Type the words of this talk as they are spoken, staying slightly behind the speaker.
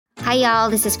Hi, y'all.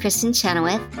 This is Kristen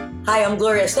Chenoweth. Hi, I'm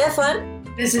Gloria Stefan.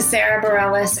 This is Sarah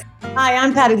Bareilles. Hi,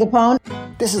 I'm Patti LuPone.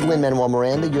 This is Lin-Manuel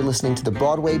Miranda. You're listening to the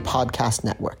Broadway Podcast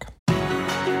Network.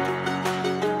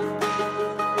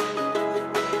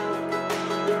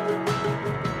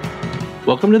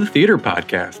 Welcome to the Theater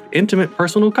Podcast, intimate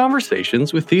personal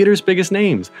conversations with theater's biggest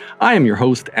names. I am your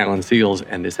host, Alan Seals,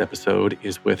 and this episode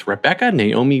is with Rebecca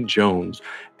Naomi Jones.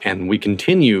 And we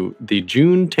continue the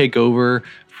June takeover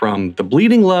from the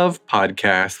Bleeding Love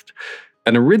podcast,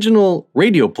 an original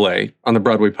radio play on the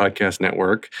Broadway Podcast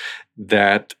Network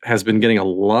that has been getting a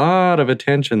lot of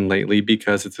attention lately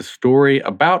because it's a story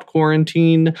about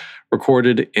quarantine,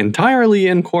 recorded entirely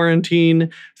in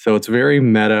quarantine. So it's very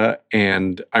meta,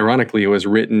 and ironically, it was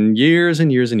written years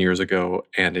and years and years ago,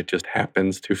 and it just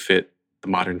happens to fit the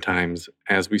modern times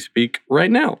as we speak right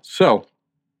now. So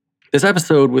this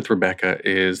episode with Rebecca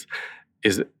is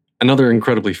another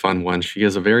incredibly fun one. She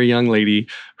is a very young lady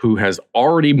who has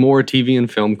already more TV and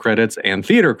film credits and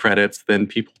theater credits than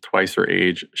people twice her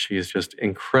age. She is just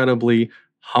incredibly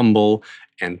humble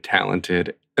and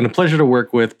talented, and a pleasure to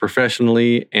work with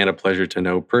professionally and a pleasure to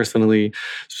know personally.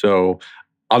 So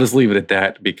I'll just leave it at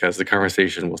that because the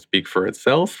conversation will speak for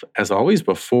itself. As always,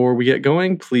 before we get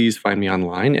going, please find me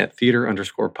online at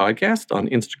theater_podcast on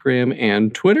Instagram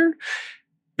and Twitter.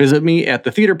 Visit me at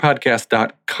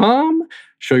thetheaterpodcast.com.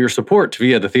 Show your support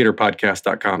via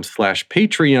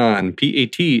thetheaterpodcast.com/Patreon,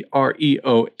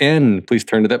 Patreon. Please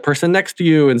turn to that person next to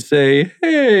you and say,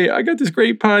 hey, I got this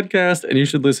great podcast and you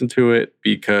should listen to it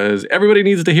because everybody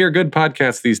needs to hear good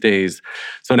podcasts these days.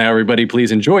 So now everybody,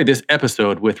 please enjoy this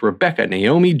episode with Rebecca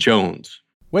Naomi Jones.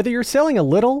 Whether you're selling a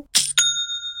little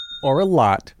or a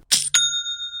lot,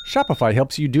 Shopify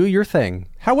helps you do your thing,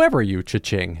 however you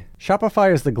cha-ching.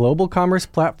 Shopify is the global commerce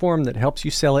platform that helps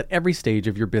you sell at every stage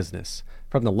of your business.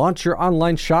 From the launch your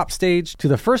online shop stage to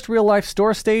the first real-life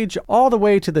store stage, all the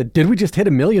way to the did we just hit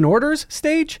 1 million orders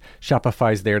stage,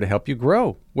 Shopify's there to help you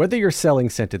grow. Whether you're selling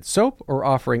scented soap or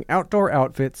offering outdoor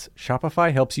outfits,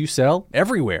 Shopify helps you sell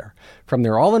everywhere. From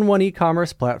their all-in-one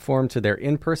e-commerce platform to their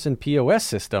in-person POS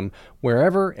system,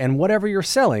 wherever and whatever you're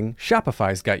selling,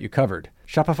 Shopify's got you covered.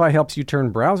 Shopify helps you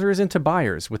turn browsers into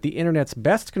buyers with the internet's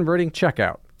best converting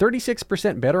checkout,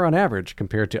 36% better on average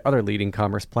compared to other leading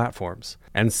commerce platforms.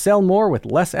 And sell more with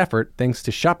less effort thanks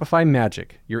to Shopify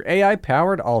Magic, your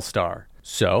AI-powered all-star.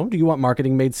 So, do you want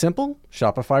marketing made simple?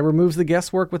 Shopify removes the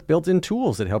guesswork with built-in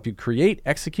tools that help you create,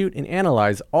 execute, and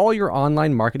analyze all your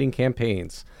online marketing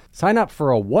campaigns. Sign up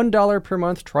for a $1 per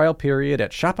month trial period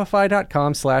at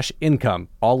shopify.com/income,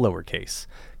 all lowercase.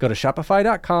 Go to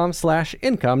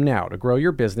shopify.com/income now to grow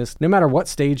your business no matter what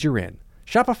stage you're in.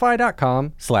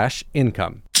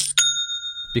 Shopify.com/income.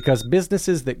 Because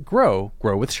businesses that grow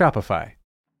with Shopify.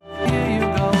 Here you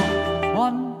go.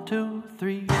 1, 2,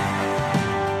 3.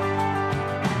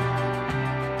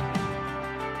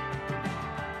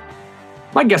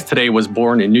 My guest today was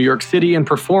born in New York City and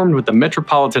performed with the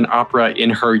Metropolitan Opera in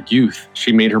her youth.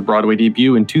 She made her Broadway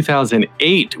debut in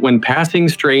 2008 when Passing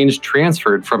Strange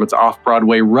transferred from its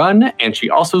off-Broadway run, and she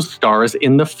also stars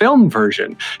in the film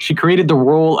version. She created the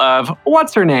role of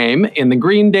what's-her-name in the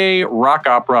Green Day rock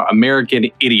opera American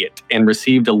Idiot and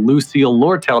received a Lucille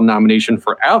Lortel nomination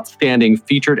for Outstanding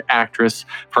Featured Actress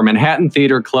for Manhattan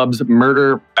Theater Club's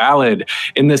Murder Ballad.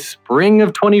 In the spring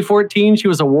of 2014, she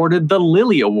was awarded the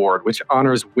Lily Award, which honors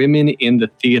women in the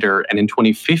theater. And in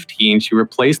 2015, she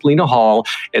replaced Lena Hall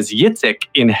as Yitzhak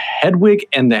in Hedwig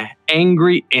and the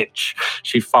Angry Inch.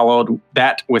 She followed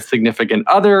that with Significant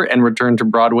Other and returned to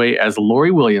Broadway as Laurie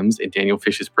Williams in Daniel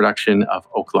Fish's production of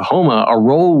Oklahoma, a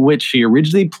role which she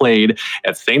originally played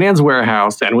at St. Anne's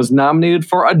Warehouse and was nominated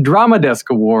for a Drama Desk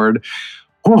Award.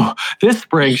 Oh, this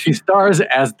spring, she stars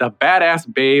as the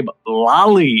badass babe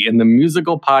Lolly in the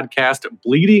musical podcast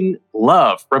Bleeding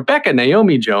Love. Rebecca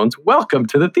Naomi Jones, welcome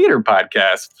to the Theater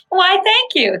Podcast. Why,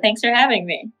 thank you. Thanks for having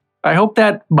me. I hope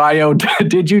that bio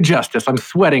did you justice. I'm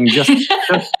sweating just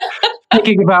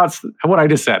thinking about what I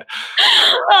just said.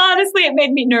 Honestly, it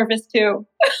made me nervous too.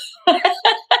 Well,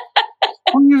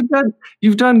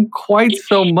 you've done quite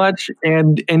so much,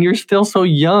 and you're still so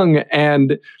young,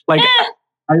 and like.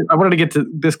 I wanted to get to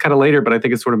this kind of later, but I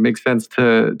think it sort of makes sense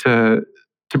to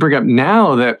bring up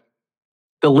now that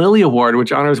the Lily Award,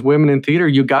 which honors women in theater,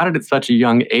 you got it at such a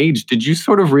young age. Did you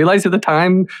sort of realize at the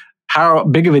time how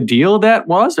big of a deal that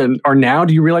was? Or now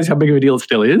do you realize how big of a deal it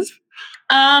still is?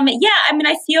 Yeah, I mean,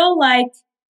 I feel like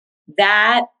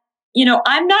that,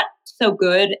 I'm not so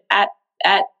good at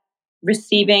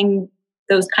receiving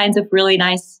those kinds of really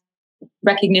nice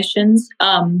recognitions.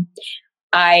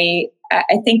 I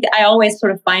think I always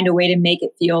sort of find a way to make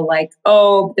it feel like,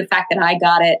 oh, the fact that I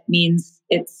got it means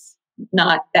it's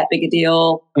not that big a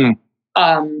deal. Mm.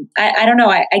 I don't know.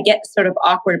 I get sort of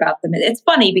awkward about them. It's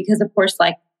funny because, of course,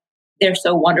 like they're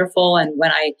so wonderful. And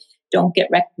when I don't get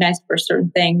recognized for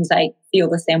certain things, I feel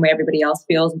the same way everybody else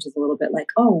feels, which is a little bit like,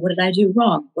 oh, what did I do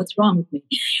wrong? What's wrong with me?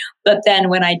 But then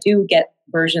when I do get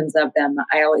versions of them,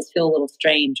 I always feel a little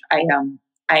strange.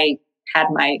 I had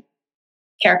my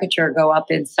caricature go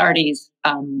up in Sardi's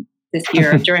this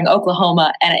year during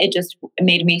Oklahoma, and it just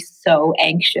made me so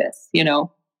anxious, you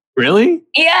know? Really?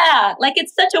 Yeah, like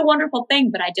it's such a wonderful thing,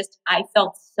 but I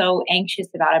felt so anxious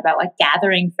about like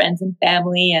gathering friends and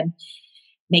family and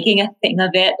making a thing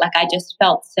of it. Like I just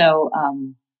felt so,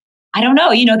 I don't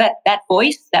know, you know, that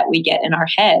voice that we get in our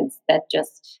heads that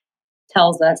just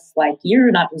tells us like,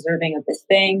 you're not deserving of this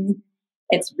thing.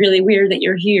 It's really weird that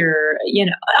you're here, you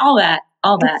know, all that.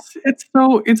 It's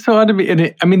so odd to me.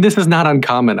 And I mean, this is not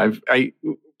uncommon.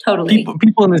 Totally.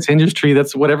 People in this industry,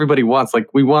 that's what everybody wants. Like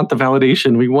we want the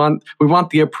validation, we want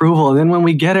the approval, and then when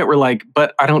we get it, we're like,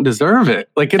 "But I don't deserve it."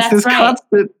 Like it's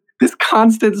this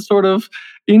constant sort of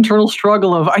internal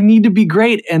struggle of I need to be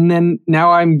great, and then now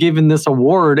I'm given this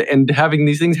award and having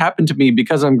these things happen to me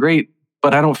because I'm great,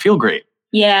 but I don't feel great.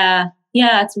 Yeah,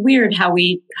 it's weird how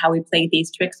we play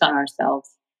these tricks on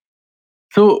ourselves.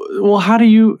 So, well, how do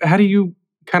you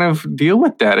kind of deal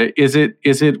with that? Is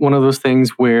it one of those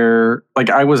things where, like,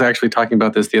 I was actually talking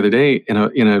about this the other day in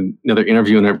another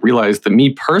interview, and I realized that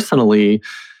me personally,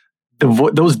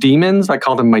 those demons, I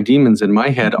call them my demons in my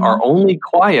head, are only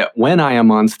quiet when I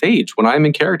am on stage, when I'm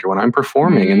in character, when I'm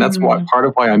performing, and that's part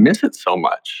of why I miss it so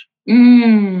much.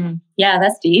 Yeah,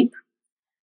 that's deep.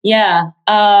 Yeah,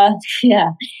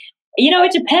 yeah. You know,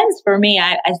 it depends for me.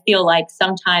 I feel like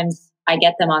sometimes I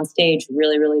get them on stage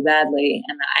really, really badly.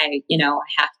 And I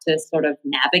have to sort of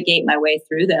navigate my way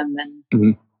through them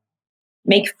and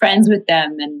make friends with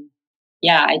them. And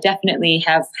yeah, I definitely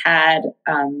have had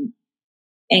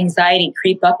anxiety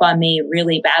creep up on me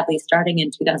really badly starting in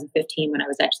 2015 when I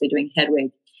was actually doing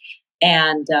Hedwig,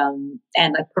 and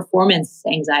like performance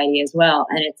anxiety as well.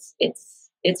 And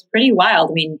it's pretty wild.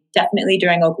 I mean, definitely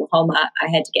during Oklahoma, I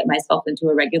had to get myself into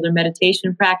a regular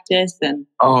meditation practice and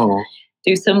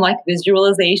do some like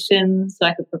visualization so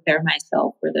I could prepare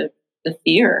myself for the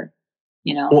fear,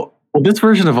 you know. Well, this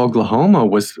version of Oklahoma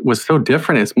was so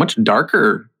different. It's much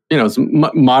darker, you know, it's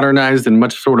modernized and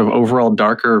much sort of overall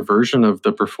darker version of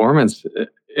the performance.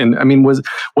 And I mean, was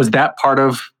that part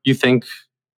of, you think,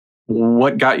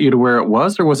 what got you to where it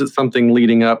was, or was it something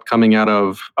leading up, coming out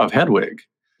of Hedwig?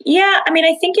 Yeah,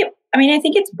 I think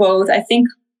it's both. I think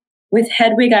with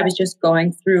Hedwig, I was just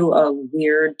going through a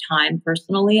weird time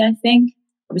personally. I think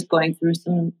I was going through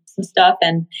some stuff,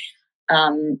 and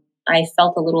I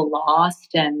felt a little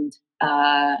lost. And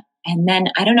then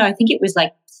I don't know. I think it was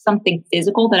like something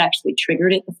physical that actually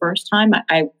triggered it the first time.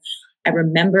 I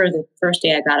remember the first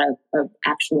day I got a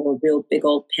real big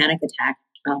old panic attack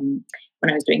when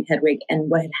I was doing Hedwig. And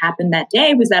what had happened that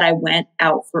day was that I went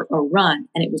out for a run,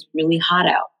 and it was really hot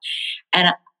out,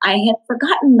 and I had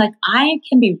forgotten, like, I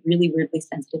can be really weirdly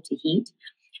sensitive to heat.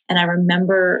 And I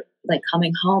remember like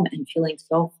coming home and feeling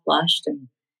so flushed,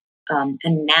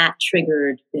 and that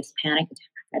triggered this panic attack,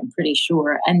 I'm pretty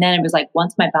sure. And then it was like,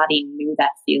 once my body knew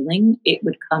that feeling, it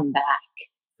would come back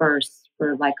first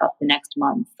for like up the next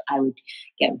month. I would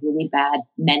get really bad,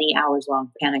 many hours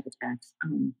long panic attacks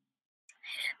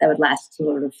that would last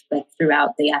sort of like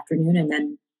throughout the afternoon and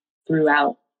then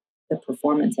throughout the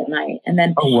performance at night. And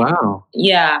then, oh wow,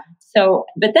 yeah. So,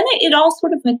 but then it all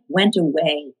sort of like went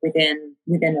away within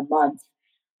a month.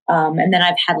 And then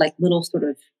I've had like little sort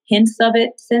of hints of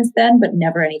it since then, but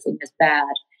never anything as bad.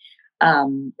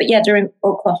 But yeah, during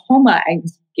Oklahoma, I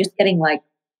was just getting like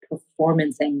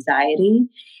performance anxiety.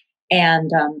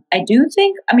 And I do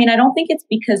think, I don't think it's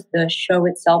because the show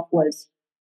itself was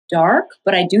dark,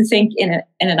 but I do think in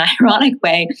an ironic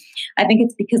way, I think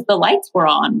it's because the lights were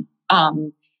on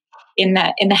in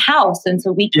the house. And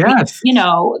so we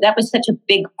that was such a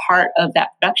big part of that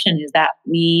production, is that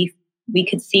we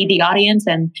could see the audience,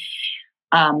 and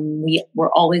we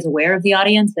were always aware of the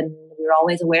audience, and we were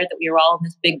always aware that we were all in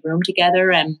this big room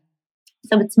together. And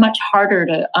so it's much harder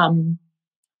to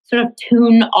sort of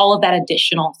tune all of that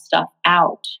additional stuff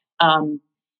out,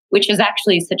 which is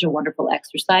actually such a wonderful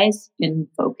exercise in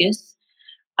focus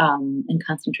and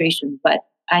concentration. But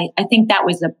I think that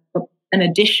was an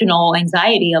additional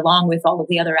anxiety along with all of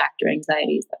the other actor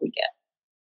anxieties that we get.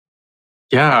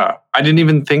 Yeah, I didn't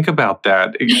even think about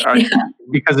that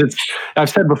because I've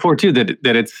said before too that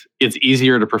it's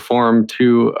easier to perform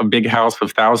to a big house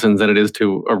of thousands than it is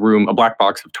to a black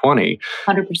box of 20.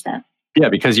 100%. Yeah,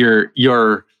 because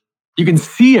you're you can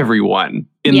see everyone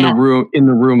in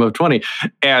the room of 20.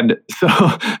 And so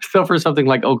for something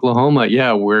like Oklahoma,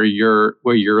 where you're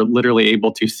literally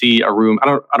able to see a room. I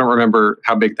don't remember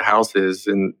how big the house is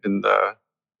in that.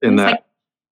 Like,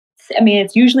 I mean,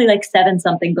 it's usually like 7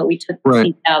 something, but we took the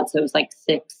seats out, so it was like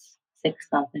 6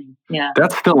 something. Yeah.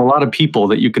 That's still a lot of people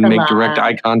that you can make direct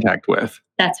eye contact with.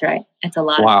 That's right. It's a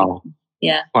lot of people.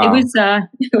 Yeah. Wow.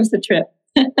 It was a trip.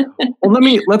 Well,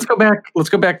 let's go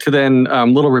back to then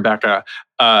little Rebecca.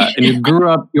 And you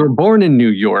were born in New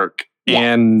York,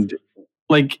 and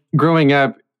like growing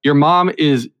up, your mom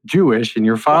is Jewish and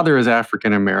your father is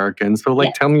African American. So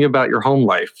tell me about your home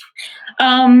life.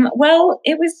 Well,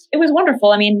 it was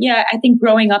wonderful. I mean, I think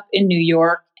growing up in New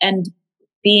York and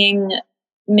being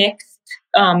mixed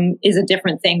is a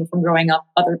different thing from growing up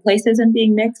other places and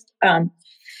being mixed.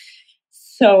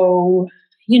 So,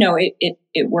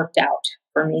 it worked out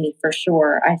for me for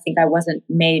sure. I think I wasn't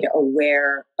made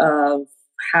aware of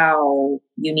how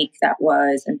unique that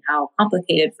was and how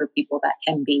complicated for people that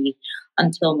can be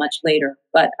until much later.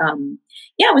 But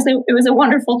it was a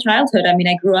wonderful childhood. I mean,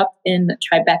 I grew up in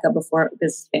Tribeca before it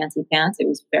was fancy pants. It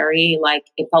was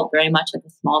it felt very much like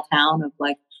a small town of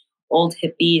like old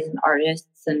hippies and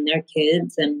artists and their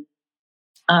kids and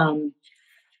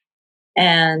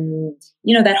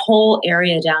that whole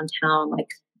area downtown, like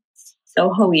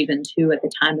Soho even too at the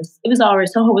time,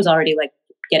 Soho was already like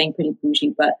getting pretty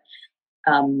bougie, but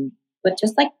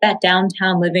just like that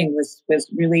downtown living was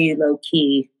really low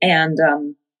key. And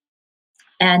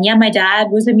my dad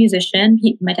was a musician.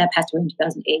 My dad passed away in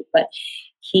 2008, but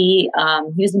he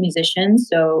was a musician.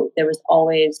 So there was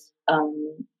always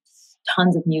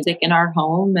tons of music in our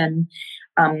home. And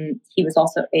he was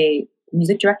also a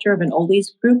music director of an oldies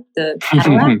group, the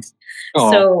Cadillacs.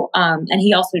 So, and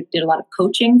he also did a lot of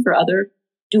coaching for other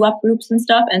doo-wop groups and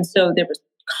stuff. And so there was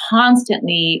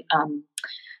constantly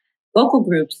vocal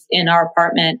groups in our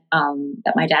apartment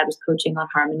that my dad was coaching on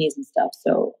harmonies and stuff.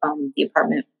 So the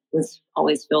apartment was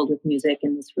always filled with music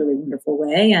in this really wonderful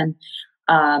way. And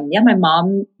my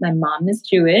mom is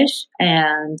Jewish,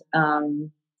 and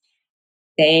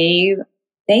they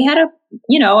had a,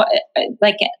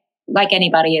 like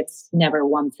anybody, it's never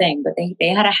one thing, but they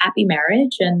had a happy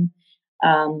marriage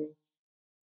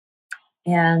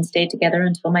and stayed together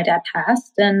until my dad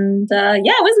passed. And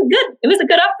it was a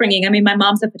good upbringing. I mean, my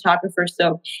mom's a photographer,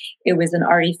 so it was an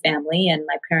arty family, and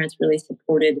my parents really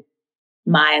supported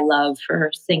my love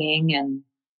for singing and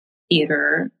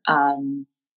theater, and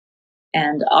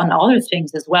on other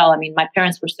things as well. I mean, my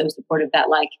parents were so supportive that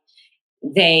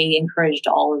they encouraged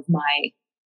all of my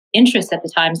interests at the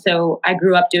time. So I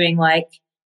grew up doing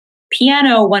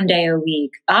piano 1 day a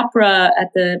week, opera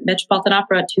at the Metropolitan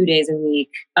Opera 2 days a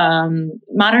week,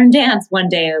 modern dance 1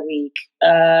 day a week.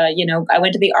 I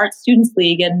went to the Art Students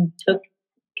League and took,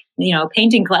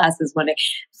 painting classes 1 day.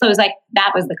 So it was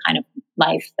that was the kind of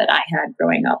life that I had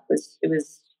growing up. It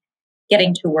was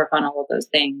getting to work on all of those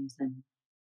things.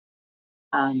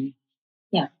 And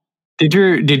Did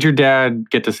your dad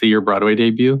get to see your Broadway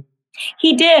debut?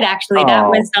 He did, actually.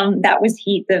 Oh. That was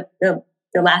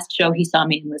the last show he saw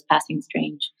me in was Passing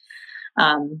Strange.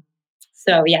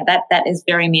 So that is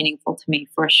very meaningful to me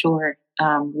for sure.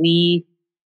 We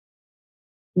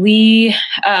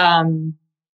had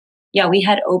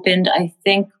opened, I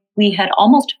think we had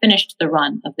almost finished the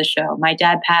run of the show. My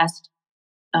dad passed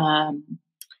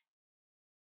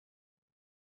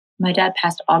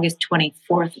August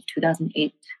 24th of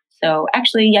 2008. So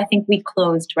actually, I think we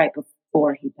closed right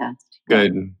before he passed.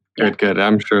 Good.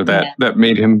 I'm sure that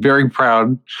made him very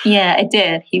proud. Yeah, it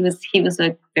did. He was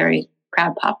a very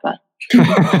proud papa.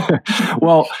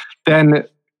 Well, then,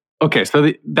 okay,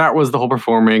 so that was the whole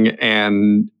performing,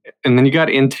 and then you got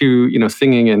into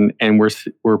singing, and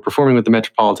we're performing with the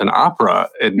Metropolitan Opera,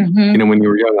 and when you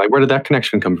were young, where did that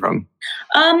connection come from?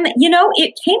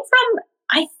 It came from,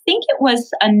 I think it was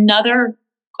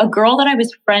a girl that I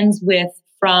was friends with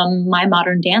from my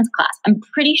modern dance class. I'm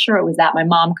pretty sure it was that. My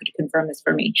mom could confirm this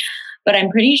for me, but I'm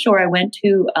pretty sure I went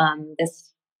to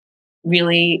this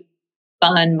really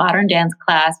fun modern dance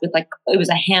class with it was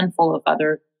a handful of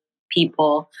other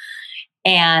people,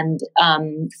 and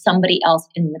somebody else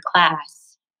in the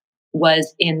class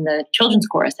was in the children's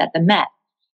chorus at the Met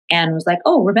and was like,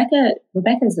 "Oh,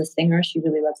 Rebecca's a singer. She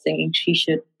really loves singing. She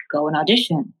should go and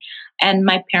audition." And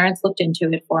my parents looked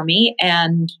into it for me,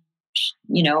 and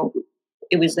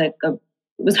it was a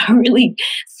really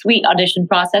sweet audition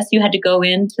process. You had to go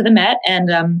into the Met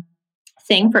and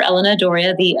sing for Elena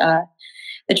Doria, the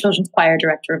children's choir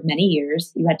director of many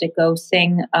years. You had to go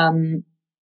sing.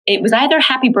 It was either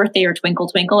Happy Birthday or Twinkle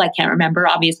Twinkle. I can't remember.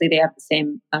 Obviously, they have the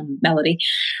same melody.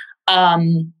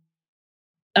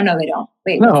 Oh no, they don't.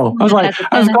 Wait, No, I was like,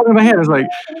 I was going in my head. I was like,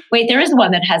 wait, there is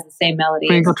one that has the same melody.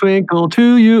 twinkle, twinkle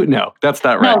to you. No, that's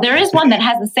not right. No, there is one that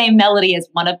has the same melody as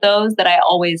one of those that I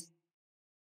always.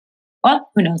 Well,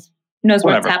 who knows? Who knows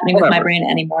what's happening with my brain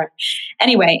anymore?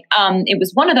 Anyway, it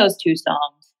was one of those two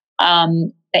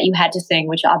songs that you had to sing,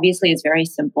 which obviously is very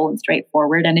simple and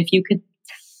straightforward. And if you could,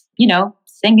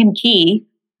 sing in key,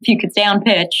 if you could stay on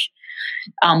pitch,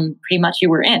 pretty much you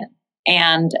were in.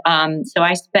 And so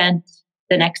I spent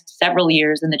the next several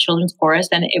years in the children's chorus,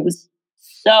 and it was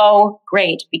so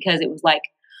great because it was like,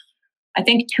 I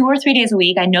think 2 or 3 days a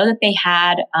week. I know that they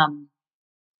had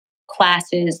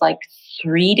classes like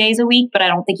 3 days a week, but I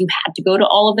don't think you had to go to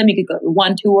all of them. You could go to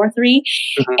 1, 2, or 3.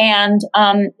 Mm-hmm. And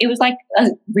it was like a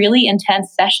really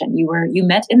intense session. You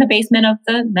met in the basement of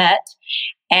the Met,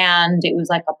 and it was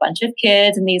like a bunch of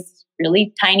kids in these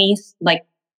really tiny, like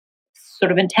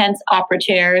sort of intense opera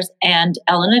chairs, and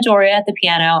Elena Doria at the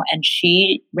piano, and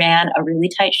she ran a really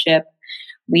tight ship.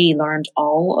 We learned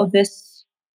all of this,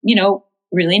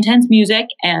 really intense music,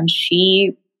 and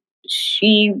she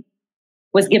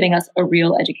was giving us a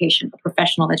real education, a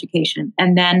professional education.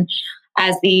 And then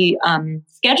as the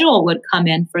schedule would come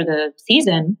in for the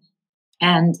season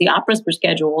and the operas were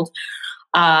scheduled,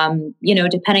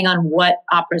 depending on what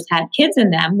operas had kids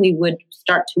in them, we would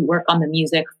start to work on the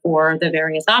music for the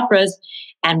various operas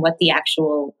and what the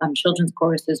actual children's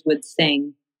choruses would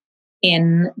sing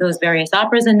in those various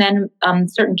operas. And then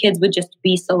certain kids would just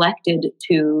be selected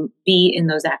to be in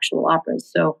those actual operas.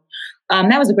 So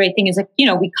that was a great thing, is like,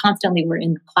 we constantly were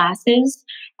in classes.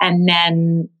 And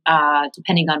then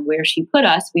depending on where she put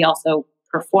us, we also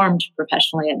performed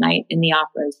professionally at night in the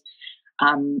operas,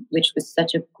 which was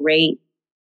such a great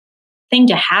thing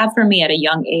to have for me at a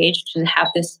young age, to have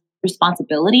this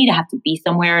responsibility to have to be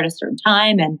somewhere at a certain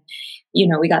time. And,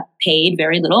 we got paid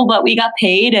very little, but we got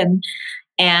paid and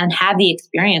have the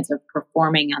experience of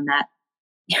performing on that,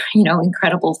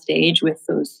 incredible stage with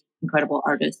those incredible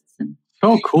artists. And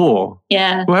oh, cool.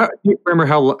 Yeah. Well, do you remember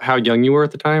how young you were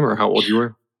at the time, or how old you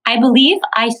were? I believe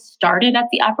I started at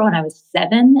the opera when I was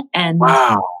 7 and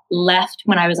left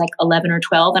when I was like 11 or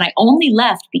 12. And I only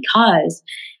left because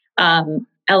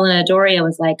Elena Doria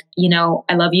was like,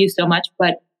 I love you so much,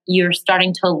 but you're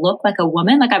starting to look like a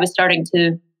woman. Like I was starting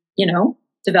to,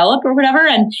 develop or whatever.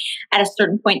 And at a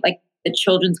certain point, like the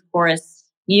children's chorus,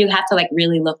 you have to like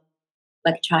really look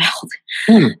like a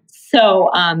child. So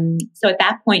at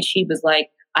that point she was like,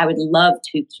 I would love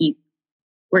to keep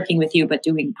working with you, but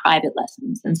doing private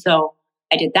lessons. And so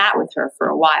I did that with her for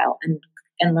a while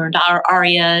and learned our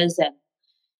arias and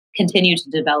continued to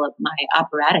develop my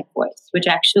operatic voice, which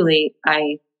actually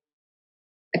I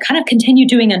kind of continued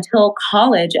doing until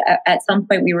college. At some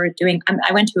point we were doing,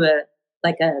 I went to a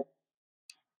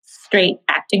straight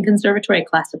acting conservatory, a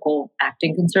classical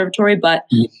acting conservatory, but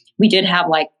we did have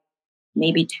like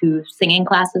maybe 2 singing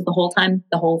classes the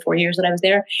whole 4 years that I was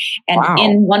there. And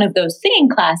in one of those singing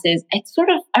classes,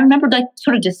 I remember like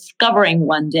sort of discovering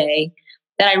one day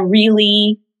that I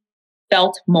really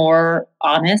felt more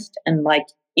honest and like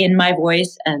in my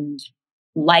voice and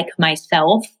like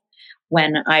myself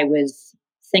when I was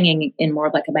singing in more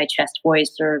of like my chest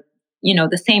voice, or,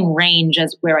 the same range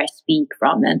as where I speak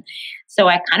from. And so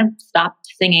I kind of stopped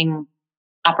singing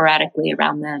operatically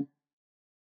around then.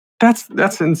 That's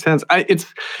intense.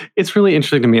 It's really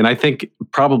interesting to me, and I think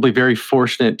probably very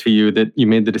fortunate to you that you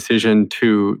made the decision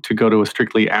to go to a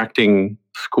strictly acting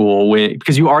school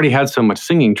because you already had so much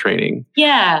singing training.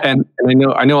 Yeah, and I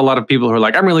know a lot of people who are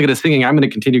like, I'm really good at singing. I'm going to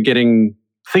continue getting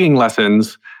singing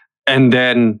lessons, and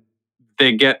then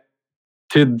they get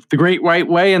to the Great White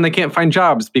Way and they can't find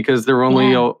jobs because they're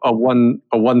only a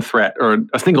one threat or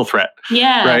a single threat.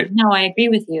 Yeah, right. No, I agree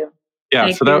with you.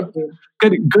 Yeah, so that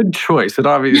good choice. It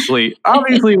obviously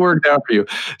worked out for you.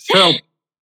 So,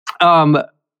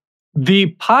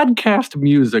 the podcast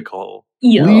musical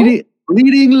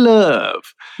Leading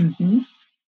Love. Mm-hmm.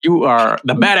 You are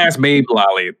the badass babe,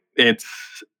 Lolly.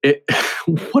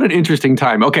 What an interesting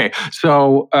time. Okay,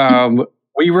 so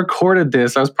we recorded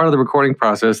this. I was part of the recording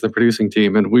process, the producing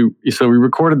team, and we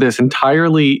recorded this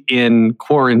entirely in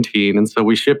quarantine, and so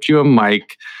we shipped you a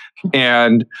mic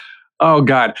and. Oh,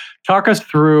 God. Talk us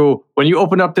through when you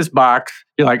open up this box,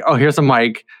 you're like, oh, here's a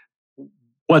mic.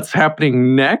 What's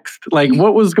happening next? Like,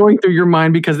 what was going through your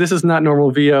mind? Because this is not normal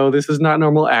VO. This is not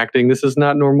normal acting. This is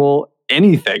not normal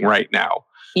anything right now.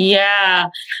 Yeah.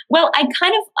 Well, I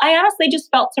honestly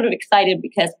just felt sort of excited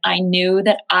because I knew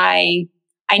that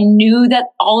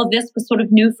all of this was sort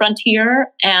of new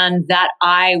frontier and that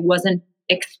I wasn't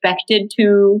expected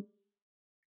to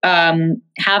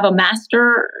have a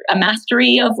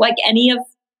mastery of like any of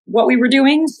what we were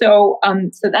doing. So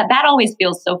that always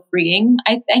feels so freeing.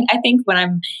 I think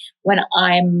when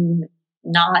I'm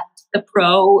not the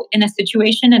pro in a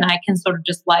situation and I can sort of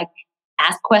just like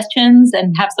ask questions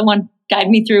and have someone guide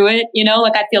me through it,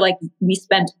 like I feel like we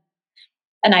spent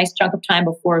a nice chunk of time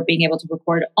before being able to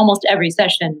record almost every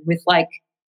session with like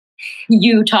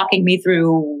you talking me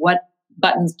through what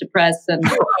buttons to press and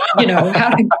how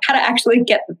to actually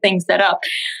get the thing set up.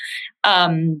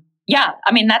 Yeah,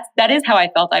 I mean that is how I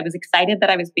felt. I was excited that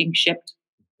I was being shipped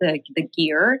the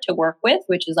gear to work with,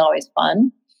 which is always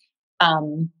fun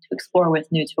to explore with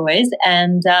new toys.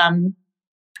 And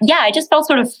I just felt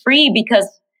sort of free because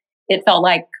it felt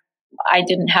like I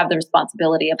didn't have the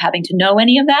responsibility of having to know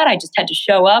any of that. I just had to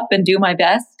show up and do my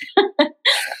best.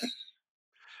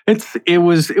 It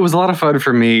was a lot of fun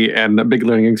for me and a big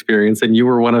learning experience. And you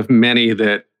were one of many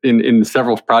that in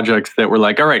several projects that were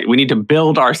like, all right, we need to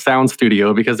build our sound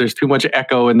studio because there's too much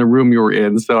echo in the room you were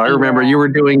in. So I remember you were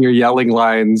doing your yelling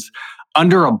lines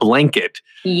under a blanket.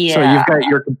 Yeah. So you've got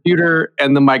your computer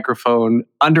and the microphone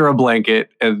under a blanket,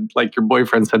 and like your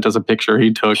boyfriend sent us a picture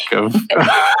he took of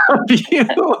you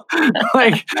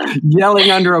like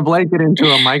yelling under a blanket into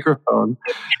a microphone.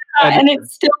 And it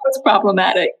still was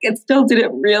problematic. It still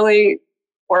didn't really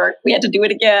work. We had to do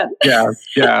it again. Yeah.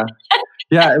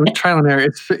 It was trial and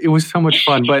error. It was so much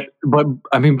fun, but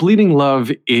I mean, Bleeding Love.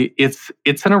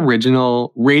 It's an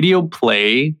original radio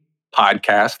play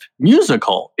podcast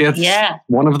musical. It's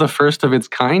one of the first of its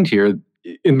kind here.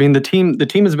 I mean, the team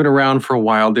has been around for a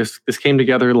while. This came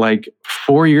together like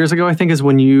 4 years ago, I think, is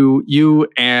when you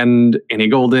and Annie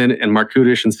Golden and Mark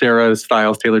Kudish and Sarah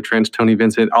Stiles, Taylor Trench, Tony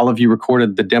Vincent, all of you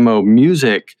recorded the demo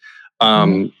music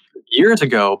years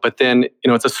ago. But then,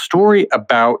 it's a story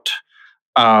about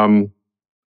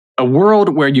a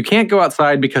world where you can't go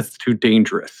outside because it's too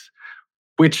dangerous,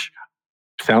 which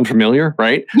sound familiar,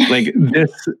 right? Like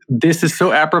this is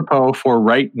so apropos for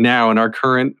right now in our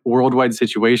current worldwide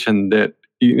situation that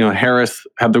Harris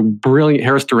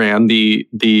Duran, the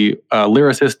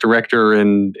lyricist, director,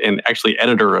 and actually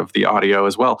editor of the audio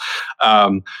as well.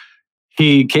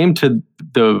 He came to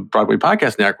the Broadway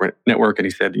Podcast Network and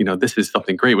he said, this is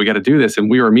something great. We got to do this. And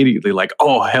we were immediately like,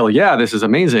 oh, hell yeah, this is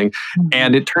amazing. Mm-hmm.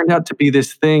 And it turned out to be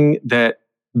this thing that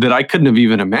I couldn't have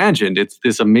even imagined. It's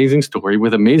this amazing story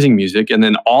with amazing music. And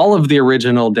then all of the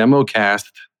original demo cast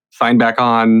signed back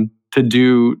on to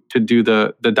do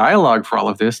the dialogue for all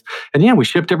of this. And we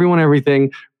shipped everyone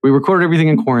everything. We recorded everything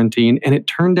in quarantine and it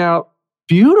turned out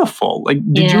beautiful. Like,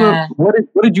 what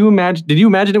did you imagine? Did you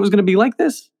imagine it was going to be like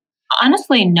this?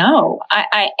 Honestly, no.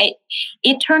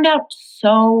 It turned out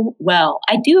so well.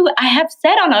 I have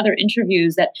said on other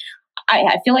interviews that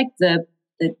I feel like the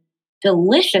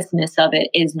deliciousness of it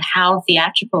is how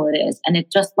theatrical it is. And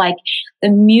it just like the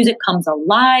music comes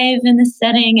alive in the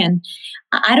setting. And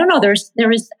I don't know, there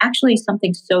is actually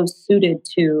something so suited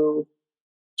to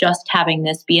just having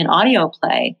this be an audio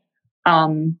play.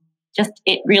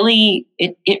 It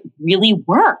really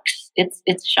works.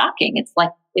 It's shocking. It's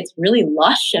like, it's really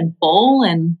lush and full.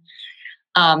 And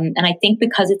I think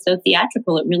because it's so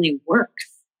theatrical, it really works,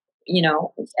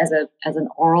 as an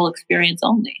oral experience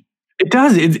only. It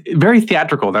does. It's very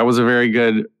theatrical. That was a very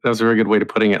good way to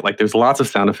putting it. Like there's lots of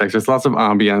sound effects, there's lots of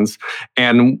ambience,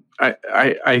 and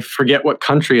I forget what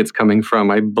country it's coming from.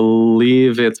 I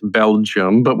believe it's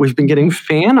Belgium, but we've been getting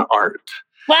fan art.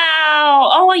 Wow.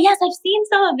 Oh, yes, I've seen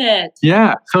some of it.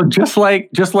 Yeah. So just like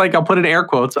I'll put in air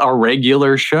quotes, our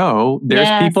regular show, there's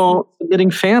people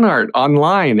submitting fan art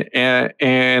online and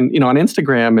on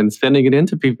Instagram and sending it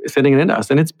into us.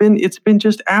 And it's been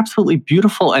just absolutely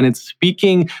beautiful. And it's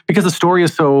speaking, because the story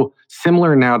is so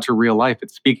similar now to real life,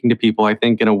 it's speaking to people, I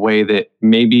think, in a way that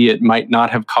maybe it might not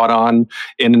have caught on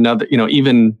in another,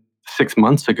 even 6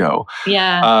 months ago.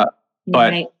 Yeah.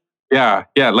 But right. Yeah.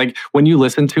 Like when you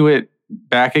listen to it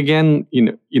back again,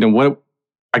 what,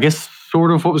 I guess,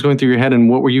 sort of what was going through your head and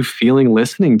what were you feeling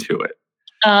listening to it?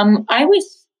 I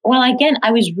was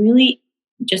really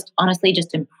honestly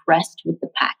impressed with the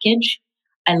package.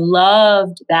 I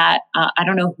loved that. I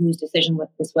don't know whose decision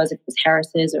this was, if it was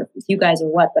Harris's or if it was you guys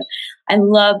or what, but I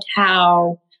loved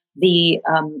how the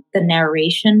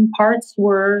narration parts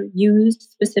were used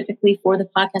specifically for the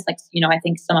podcast. Like, I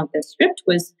think some of the script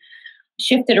was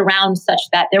shifted around such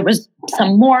that there was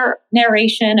some more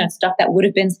narration and stuff that would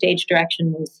have been stage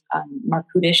direction was Mark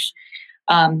Kudish.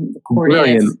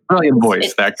 Brilliant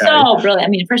voice, that guy. So brilliant. I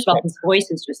mean, first of all, his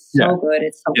voice is just so good.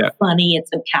 It's so funny.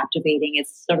 It's so captivating.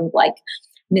 It's sort of like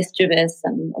mischievous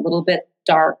and a little bit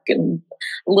dark and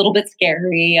a little bit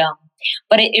scary.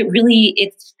 But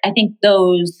it's I think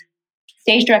those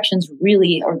stage directions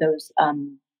really, or those,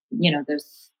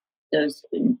 those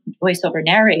voiceover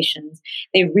narrations,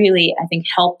 they really, I think,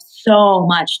 help so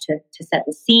much to set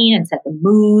the scene and set the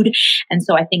mood. And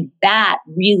so I think that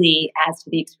really adds to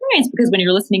the experience, because when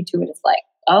you're listening to it, it's like,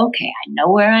 okay, I know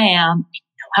where I am. I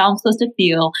know how I'm supposed to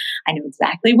feel. I know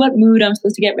exactly what mood I'm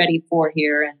supposed to get ready for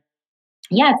here. And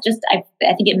yeah, it's just, I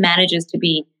think it manages to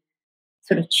be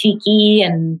sort of cheeky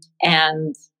and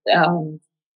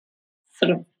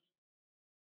sort of,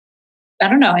 I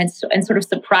don't know, and sort of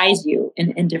surprise you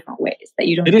in different ways that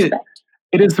you don't expect.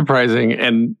 It is surprising,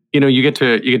 and you get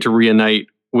to reunite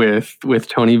with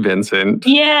Tony Vincent.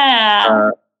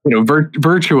 Yeah.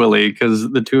 Virtually, because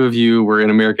the two of you were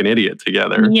in American Idiot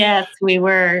together. Yes, we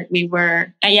were.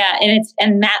 Yeah,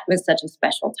 and that was such a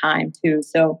special time too.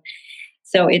 So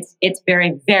it's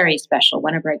very, very special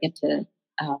whenever I get to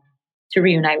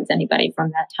reunite with anybody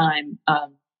from that time.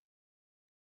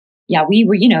 Yeah, we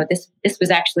were. This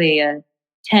was actually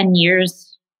 10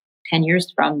 years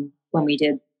from when we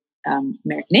did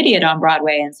American Idiot on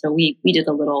Broadway, and so we did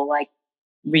a little like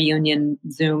reunion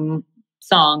Zoom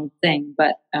song thing,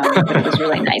 but it was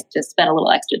really nice to spend a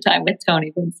little extra time with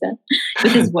Tony Vincent,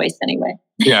 with his voice anyway.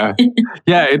 Yeah.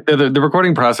 The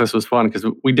recording process was fun because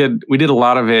we did a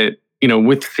lot of it,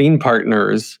 with scene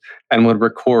partners, and would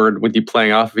record with you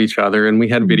playing off of each other, and we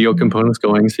had video components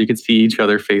going so you could see each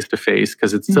other face to face,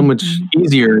 because it's so much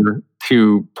easier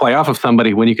to play off of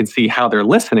somebody when you can see how they're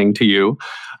listening to you.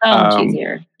 Much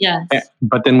easier. Yes.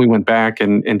 But then we went back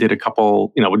and did a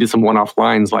couple, we did some one-off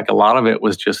lines. Like a lot of it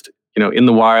was just, in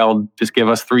the wild, just give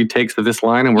us 3 takes of this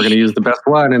line and we're going to use the best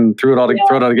one, and throw it all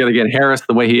together again. Harris,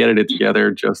 the way he edited it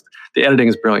together, just the editing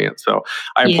is brilliant. So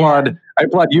I applaud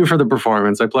you for the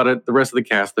performance. I applaud the rest of the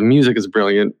cast. The music is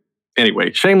brilliant.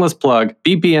 Anyway, shameless plug,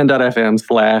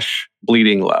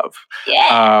 bpn.fm/bleedinglove.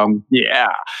 Yeah.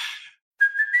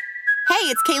 Hey,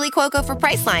 it's Kaylee Cuoco for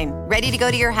Priceline. Ready to go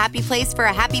to your happy place for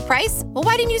a happy price? Well,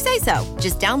 why didn't you say so?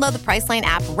 Just download the Priceline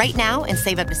app right now and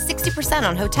save up to 60%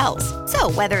 on hotels.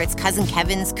 So whether it's Cousin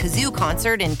Kevin's Kazoo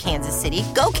Concert in Kansas City,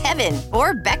 go Kevin,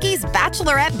 or Becky's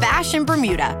Bachelorette Bash in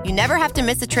Bermuda, you never have to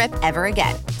miss a trip ever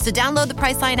again. So download the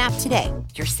Priceline app today.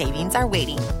 Your savings are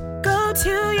waiting. Go to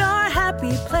your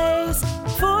happy place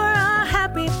for a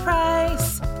happy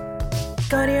price.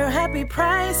 Go to your happy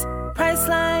price,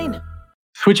 Priceline.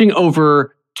 Switching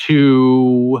over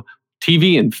to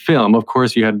TV and film, of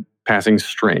course, you had Passing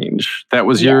Strange. That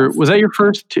was was that your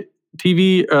first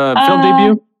TV film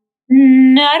debut?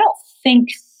 No, I don't think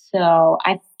so.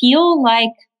 I feel like,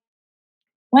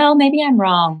 well, maybe I'm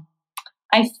wrong.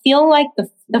 I feel like the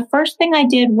first thing I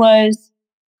did was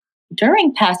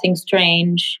during Passing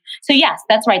Strange. So yes,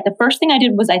 that's right. The first thing I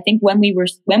did was, I think, when we were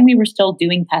still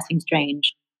doing Passing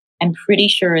Strange, I'm pretty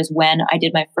sure is when I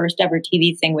did my first ever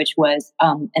TV thing, which was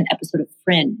an episode of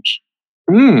Fringe.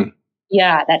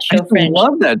 Yeah, that show Fringe. I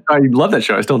love that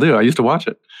show. I still do. I used to watch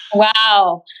it.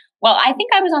 Wow. Well, I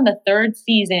think I was on the 3rd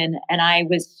season, and I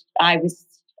was I was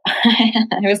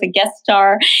a guest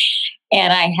star,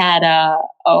 and I had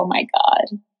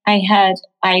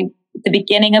the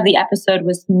beginning of the episode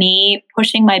was me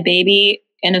pushing my baby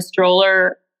in a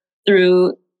stroller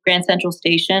through Grand Central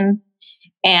Station.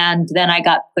 And then I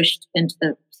got pushed into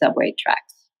the subway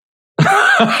tracks.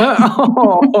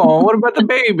 What about the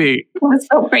baby? It was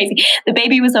so crazy. The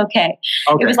baby was okay.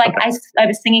 It was like I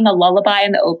was singing a lullaby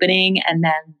in the opening, and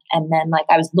then like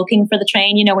I was looking for the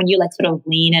train. When you like sort of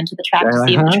lean into the track to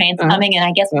see if the train's coming. And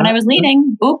I guess when I was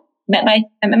leaning, met my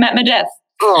death.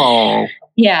 Oh,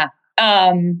 yeah.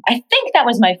 I think that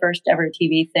was my first ever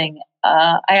TV thing.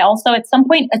 I also at some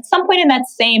point in that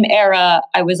same era,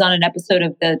 I was on an episode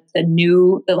of the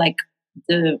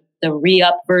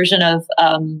re-up version of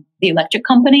The Electric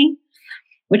Company,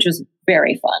 which was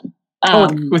very fun.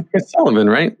 With Chris Sullivan,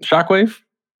 right? Shockwave?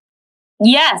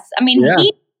 Yes. I mean,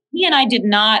 he and I did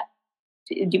not.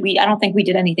 I don't think we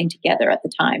did anything together at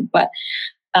the time, but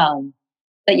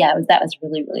yeah, that was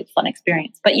really, really fun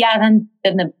experience. But yeah, then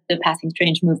the Passing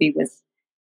Strange movie was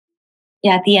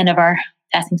at the end of our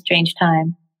Passing Strange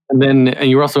time. And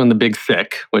you were also in The Big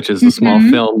Sick, which is a small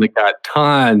film that got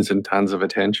tons and tons of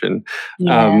attention.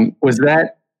 Yeah. Was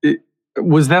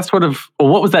that sort of,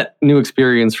 what was that new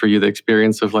experience for you? The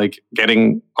experience of like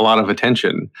getting a lot of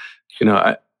attention,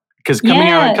 because coming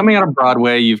out of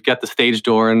Broadway, you've got the stage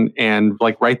door and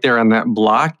like right there on that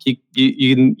block,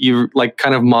 you like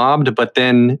kind of mobbed. But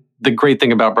then the great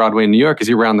thing about Broadway in New York is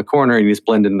you're around the corner and you just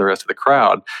blend in the rest of the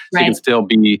crowd. So you can still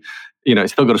be,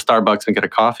 still go to Starbucks and get a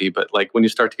coffee. But like when you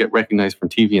start to get recognized from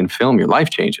TV and film, your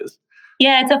life changes.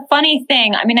 Yeah, it's a funny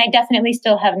thing. I mean, I definitely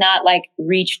still have not like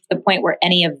reached the point where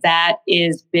any of that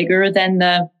is bigger than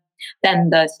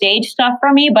the stage stuff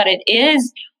for me, but it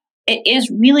is it is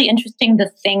really interesting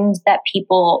the things that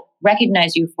people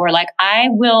recognize you for. Like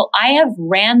I've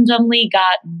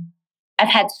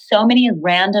had so many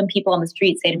random people on the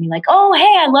street say to me like, oh,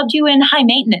 hey, I loved you in High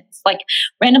Maintenance. Like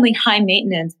randomly High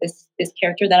Maintenance, this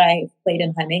character that I played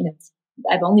in High Maintenance.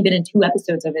 I've only been in 2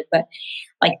 episodes of it, but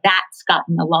like that's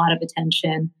gotten a lot of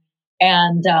attention.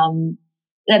 And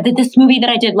this movie that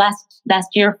I did last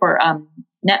year for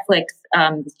Netflix,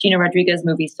 this Gina Rodriguez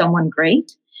movie, Someone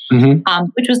Great,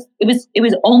 which was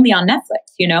only on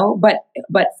Netflix, you know, but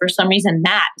for some reason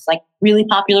that is like really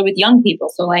popular with young people.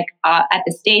 So like at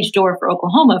the stage door for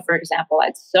Oklahoma, for example, I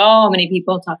had so many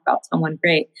people talk about Someone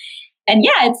Great. And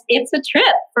yeah, it's a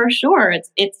trip for sure.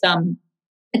 It's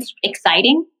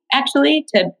exciting actually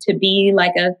to be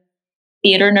like a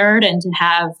theater nerd and to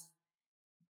have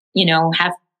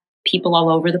people all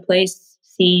over the place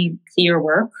see your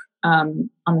work on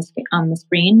the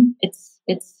screen. It's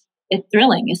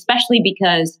thrilling, especially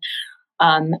because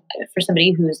for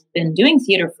somebody who's been doing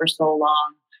theater for so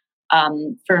long,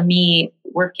 for me,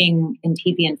 working in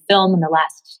TV and film in the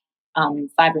last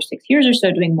 5 or 6 years or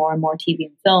so, doing more and more TV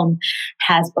and film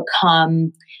has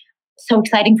become so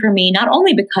exciting for me. Not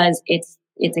only because it's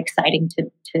exciting to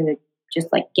just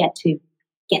like get to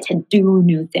do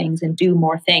new things and do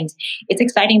more things. It's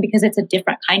exciting because it's a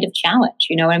different kind of challenge.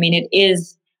 You know what I mean? It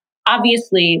is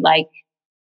obviously like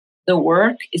the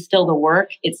work is still the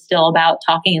work. It's still about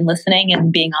talking and listening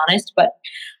and being honest. But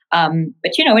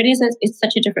you know, it's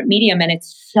such a different medium, and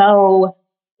it's so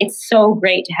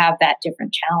great to have that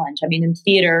different challenge. I mean, in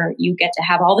theater, you get to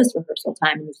have all this rehearsal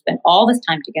time and you spend all this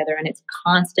time together, and it's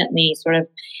constantly sort of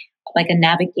like a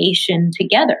navigation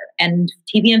together. And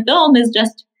TV and film is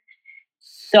just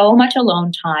so much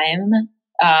alone time.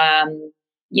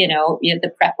 The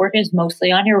prep work is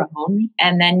mostly on your own.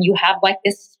 And then you have like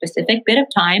this specific bit of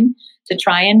time to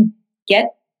try and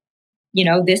get,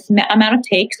 this amount of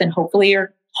takes, and hopefully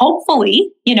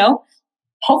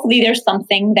there's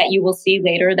something that you will see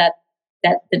later that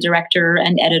the director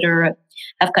and editor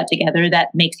have cut together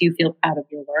that makes you feel proud of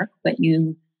your work, but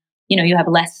you have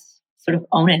less sort of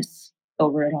onus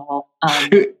over it all.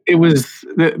 It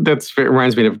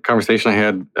reminds me of a conversation I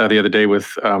had the other day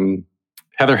with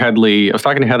Heather Headley. I was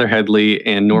talking to Heather Headley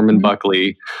and Norman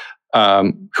Buckley,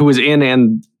 who was in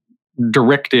and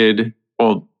directed.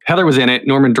 Well, Heather was in it.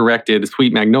 Norman directed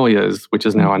Sweet Magnolias, which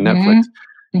is now on Netflix.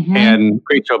 And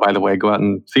great show, by the way. Go out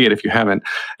and see it if you haven't.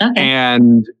 Okay.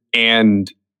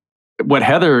 And what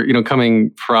Heather, coming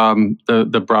from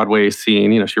the Broadway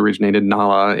scene, she originated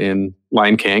Nala in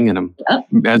Lion King and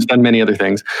has done many other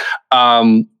things.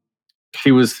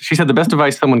 She said the best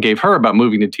advice someone gave her about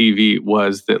moving to TV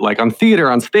was that, like, on theater,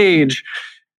 on stage,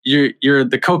 you're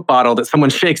the Coke bottle that someone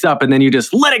shakes up and then you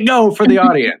just let it go for the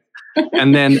audience.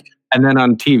 And then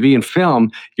on TV and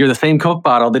film, you're the same Coke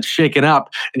bottle that's shaken up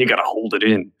and you got to hold it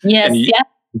in. Yes,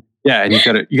 yeah, and you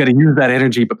got to use that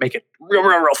energy, but make it real,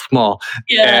 real, real small.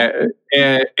 Yeah.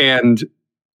 And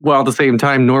while at the same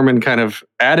time, Norman kind of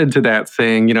added to that,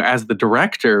 saying, as the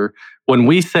director, when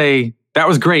we say that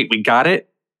was great, we got it,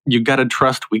 you got to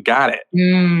trust we got it.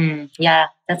 Yeah,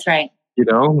 that's right.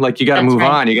 Like you got to move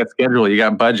on. You got schedule, you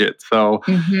got budget. So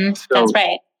that's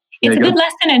right. It's a good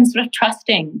lesson in sort of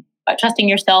trusting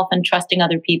yourself and trusting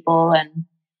other people, and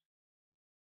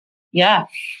yeah.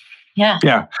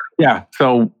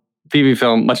 So TV,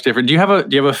 film, much different. Do you have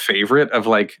a favorite of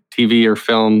like TV or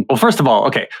film? Well, first of all,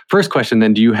 okay. First question,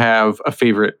 then, do you have a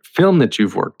favorite film that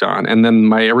you've worked on? And then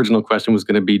my original question was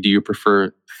going to be, do you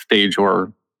prefer stage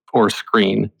or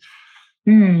screen?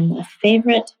 A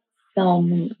favorite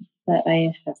film that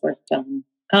I have worked on.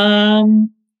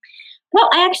 Well,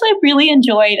 I actually really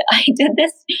enjoyed. I did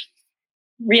this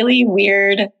really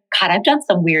weird. God, I've done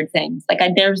some weird things. Like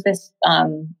there was this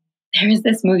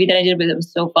movie that I did, but it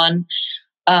was so fun.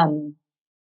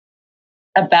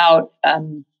 About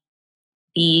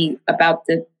the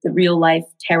real life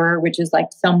terror, which is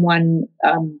like someone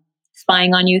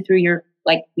spying on you through your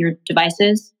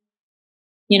devices.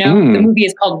 The movie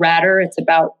is called Radar. It's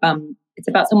about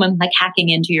someone like hacking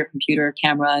into your computer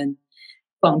camera and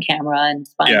phone camera and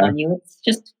spying on you. It's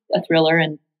just a thriller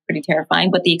and pretty terrifying,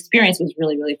 but the experience was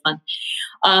really, really fun.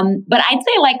 But I'd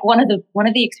say like one of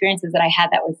the experiences that I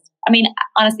had that was,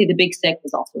 honestly, The Big Sick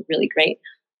was also really great.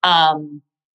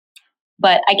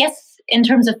 But I guess in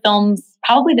terms of films,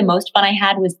 probably the most fun I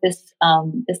had was this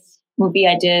movie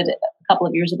I did a couple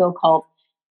of years ago called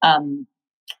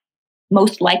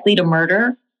Most Likely to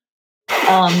Murder.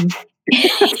 That's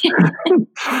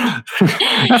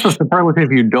a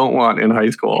superlative you don't want in high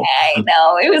school. I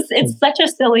know. It's such a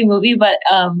silly movie, but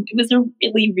it was a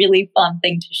really, really fun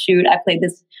thing to shoot. I played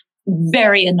this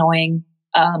very annoying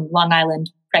Long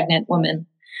Island pregnant woman.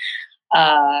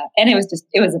 And it was a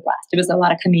blast. It was a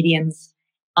lot of comedians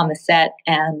on the set,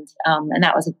 and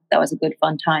that was a good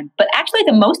fun time. But actually,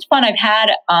 the most fun I've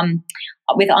had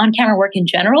with on-camera work in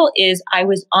general is I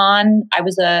was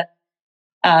a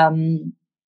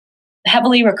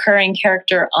heavily recurring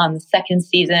character on the second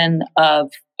season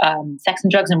of Sex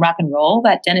and Drugs and Rock and Roll,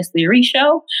 that Dennis Leary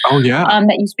show. Oh yeah,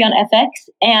 that used to be on FX,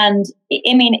 and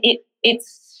I mean it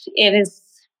is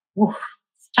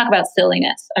talk about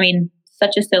silliness. I mean,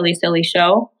 such a silly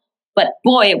show, but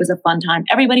boy, it was a fun time.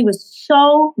 Everybody was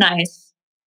so nice,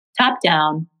 top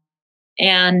down,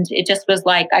 and it just was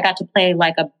like I got to play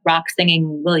like a rock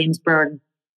singing Williamsburg.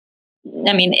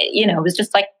 I mean, it was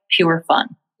just like pure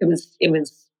fun. That was a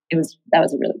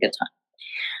really good time.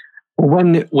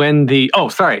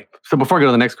 So before I go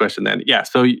to the next question then, yeah.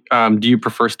 So do you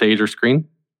prefer stage or screen?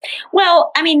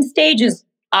 Well, I mean, stage is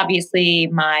obviously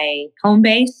my home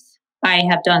base. I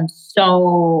have done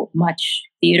so much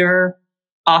theater,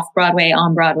 off Broadway,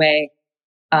 on Broadway.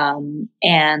 And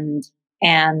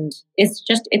it's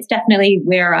definitely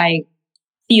where I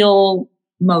feel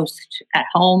most at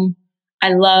home.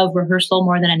 I love rehearsal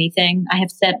more than anything. I have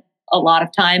said a lot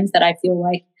of times that I feel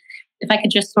like if I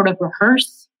could just sort of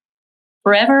rehearse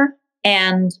forever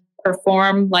and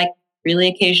perform like really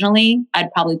occasionally,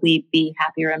 I'd probably be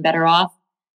happier and better off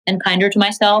and kinder to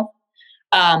myself.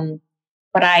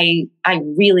 But I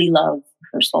really love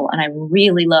rehearsal, and I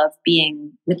really love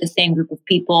being with the same group of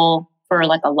people for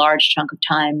like a large chunk of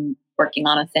time, working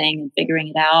on a thing and figuring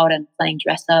it out and playing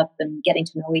dress up and getting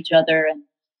to know each other.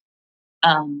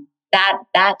 And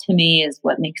that to me is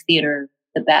what makes theater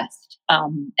the best.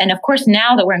 And of course,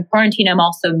 now that we're in quarantine, I'm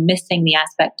also missing the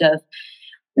aspect of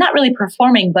not really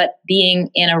performing, but being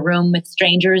in a room with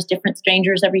strangers, different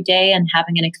strangers every day, and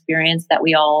having an experience that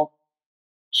we all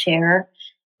share.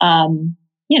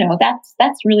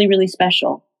 That's really, really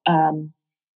special.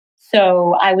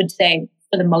 So I would say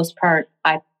for the most part,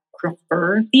 I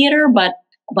prefer theater, but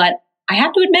I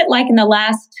have to admit, like in the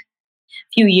last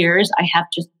few years, I have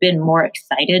just been more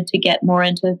excited to get more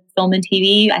into film and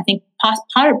TV. I think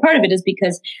part of it is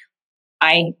because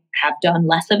I have done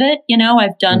less of it.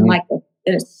 I've done like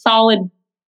a solid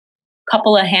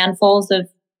couple of handfuls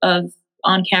of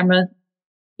on-camera,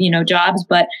 jobs,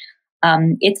 but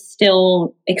it's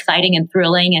still exciting and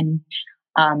thrilling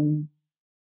and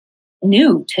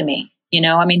new to me.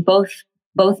 I mean,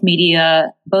 both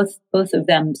media, both of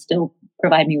them still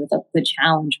provide me with a good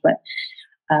challenge, but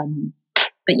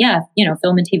yeah,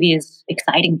 film and TV is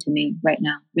exciting to me right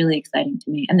now, really exciting to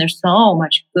me. And there's so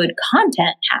much good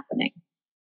content happening.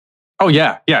 Oh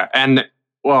yeah. Yeah. And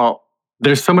well,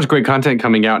 there's so much great content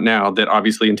coming out now that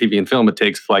obviously in TV and film, it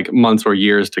takes like months or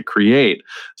years to create.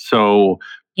 So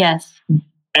yes,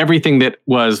 everything that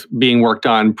was being worked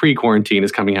on pre-quarantine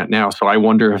is coming out now. So I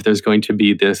wonder if there's going to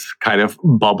be this kind of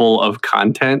bubble of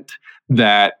content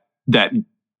that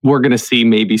we're going to see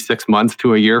maybe 6 months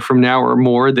to a year from now or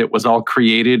more that was all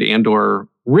created and or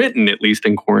written, at least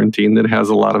in quarantine, that has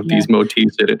a lot of these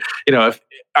motifs in it. If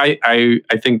I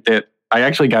think that I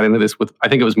actually got into this with, I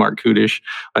think it was Mark Kudish.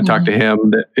 I talked to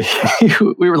him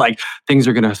that we were like, things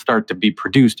are going to start to be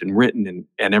produced and written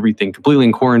and everything completely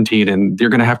in quarantine. And you're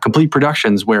going to have complete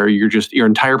productions where your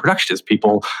entire production is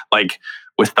people like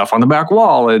with stuff on the back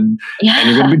wall and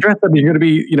you're going to be dressed up. You're going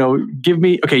to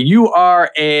be, okay, you are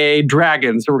a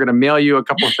dragon. So we're going to mail you a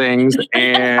couple of things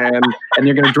and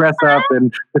you're going to dress up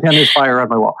and pretend there's fire on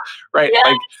my wall. Right.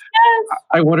 Yes,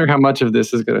 I wonder how much of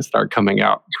this is going to start coming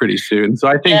out pretty soon. So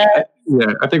I think,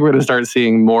 I think we're going to start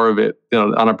seeing more of it,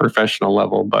 on a professional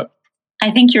level, but. I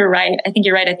think you're right. I think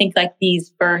like the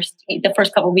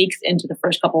first couple of weeks into the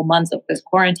first couple of months of this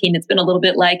quarantine, it's been a little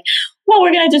bit like, well,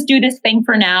 we're going to just do this thing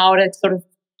for now to sort of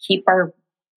keep our,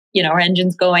 our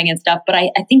engines going and stuff. But I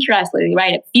think you're absolutely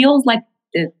right. It feels like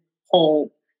the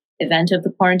whole event of the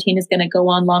quarantine is going to go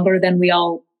on longer than we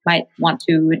all might want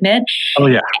to admit. Oh,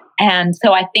 yeah. And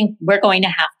so I think we're going to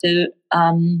have to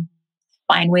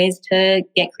find ways to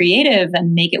get creative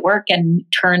and make it work and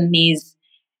turn these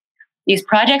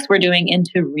projects we're doing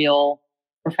into real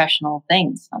professional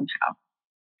things somehow.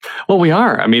 Well, we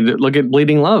are. I mean, look at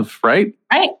Bleeding Love, right?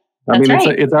 Right.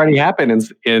 It's already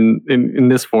happened in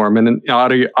this form, and then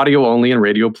audio only and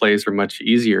radio plays are much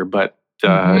easier. But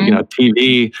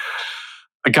TV.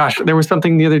 Gosh, there was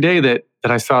something the other day that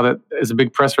I saw that is a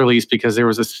big press release because there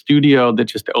was a studio that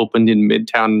just opened in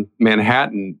Midtown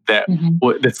Manhattan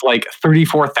that's like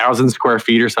 34,000 square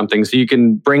feet or something. So you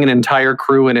can bring an entire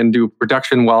crew in and do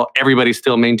production while everybody's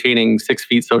still maintaining 6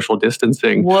 feet social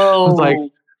distancing. Whoa. I was like,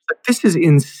 this is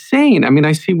insane. I mean,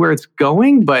 I see where it's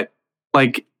going, but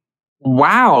like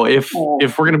wow, if we're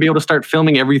going to be able to start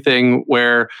filming everything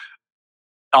where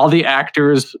all the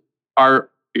actors are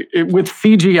with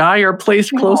CGI are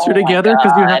placed closer together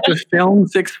because you have to film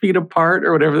 6 feet apart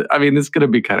or whatever. I mean, it's going to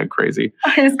be kind of crazy.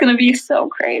 It's going to be so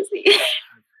crazy.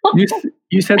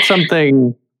 You said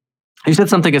something. You said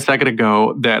something a second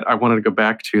ago that I wanted to go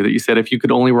back to. That you said if you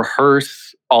could only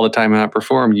rehearse all the time and not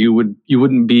perform, you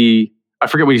wouldn't be. I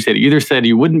forget what you said. You either said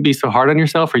you wouldn't be so hard on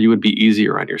yourself, or you would be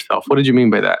easier on yourself. What did you mean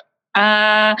by that?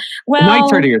 Well,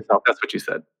 nicer to yourself. That's what you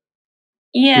said.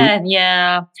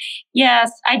 Yeah.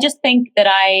 Yes. I just think that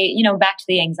back to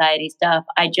the anxiety stuff,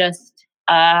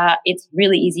 it's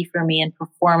really easy for me in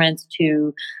performance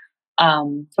to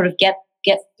sort of get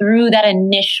through that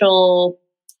initial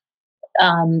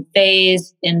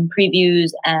phase in previews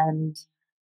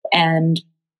and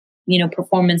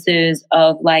performances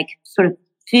of like sort of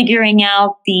figuring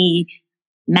out the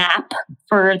map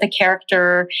for the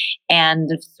character and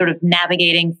sort of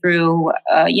navigating through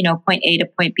point A to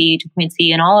point B to point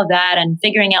C and all of that, and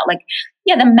figuring out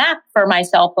the map for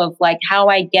myself of like how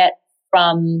I get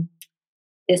from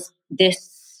this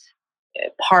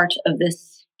part of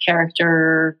this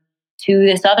character to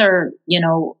this other,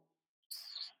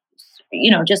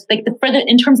 just like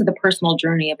in terms of the personal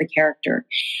journey of a character.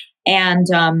 And,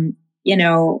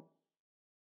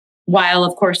 while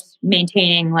of course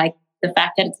maintaining like the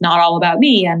fact that it's not all about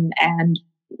me and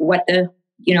what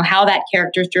how that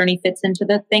character's journey fits into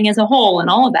the thing as a whole and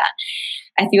all of that.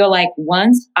 I feel like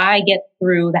once I get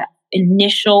through that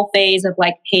initial phase of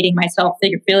like hating myself,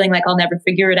 feeling like I'll never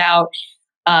figure it out.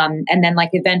 And then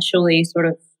like eventually sort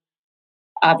of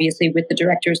obviously with the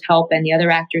director's help and the other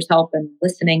actors' help and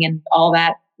listening and all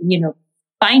that,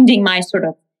 finding my sort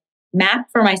of map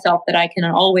for myself that I can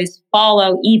always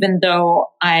follow, even though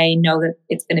I know that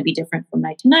it's going to be different from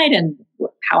night to night and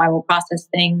how I will process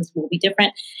things will be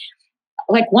different.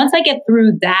 Like once I get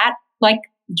through that like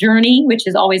journey, which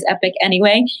is always epic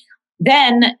anyway,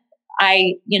 then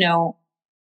I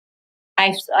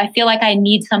feel like I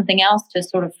need something else to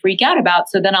sort of freak out about.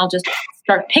 So then I'll just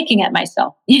start picking at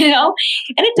myself, and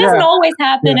it doesn't always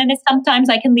happen. Yeah. And sometimes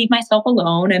I can leave myself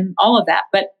alone and all of that.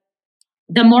 But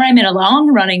the more I'm in a long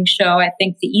running show, I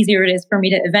think the easier it is for me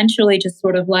to eventually just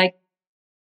sort of like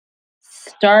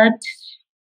start,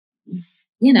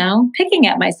 picking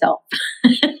at myself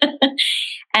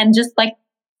and just like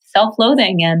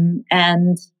self-loathing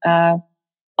and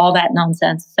all that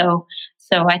nonsense. So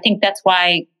I think that's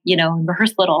why, in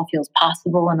rehearsal, it all feels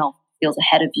possible and all feels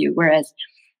ahead of you. Whereas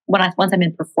once I'm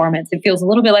in performance, it feels a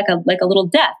little bit like a little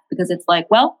death, because it's like,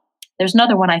 well, there's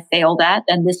another one I failed at,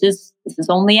 and this is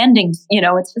only endings.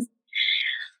 It's just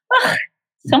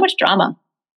so much drama.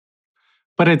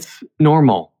 But it's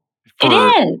normal. It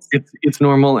is. It's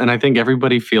normal, and I think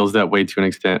everybody feels that way to an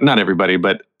extent. Not everybody,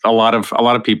 but a lot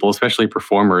of people, especially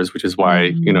performers, which is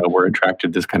why we're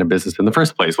attracted to this kind of business in the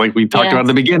first place. Like we talked about at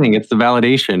the beginning, it's the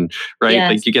validation, right?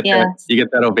 Yes. Like you get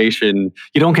that ovation.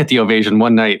 You don't get the ovation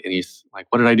one night, and he's like,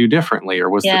 "What did I do differently?" Or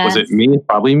was it me?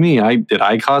 Probably me. Did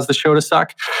I cause the show to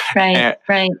suck? Right.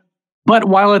 Right. But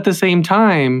while at the same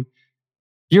time,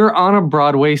 you're on a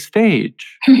Broadway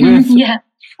stage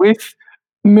with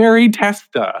Mary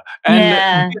Testa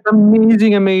and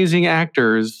amazing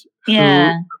actors.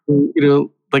 Yeah.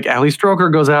 Who, like Ali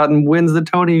Stroker goes out and wins the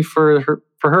Tony for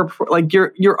her. Like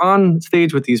you're on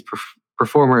stage with these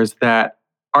performers that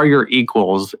are your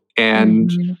equals.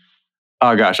 And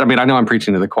oh gosh, I mean, I know I'm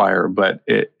preaching to the choir, but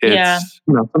it's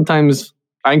sometimes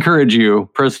I encourage you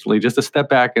personally just to step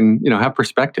back and have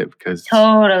perspective, because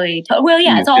totally. Well,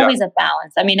 it's always a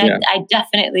balance. I mean, I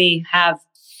definitely have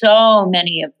so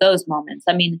many of those moments.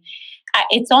 I mean,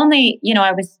 it's only,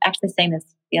 I was actually saying this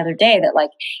the other day that like,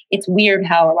 it's weird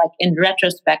how like in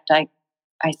retrospect, I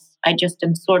just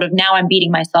am sort of, now I'm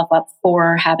beating myself up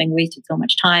for having wasted so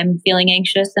much time feeling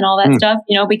anxious and all that stuff,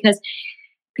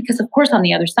 because of course on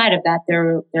the other side of that,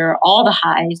 there are all the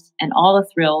highs and all the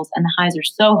thrills, and the highs are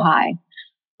so high.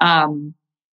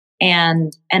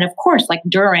 And of course, like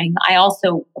during, I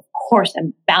also, of course,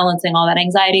 am balancing all that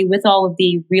anxiety with all of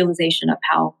the realization of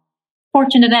how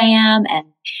fortunate I am and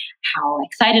how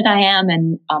excited I am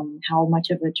and how much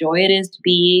of a joy it is to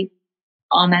be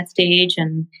on that stage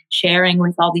and sharing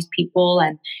with all these people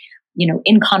and,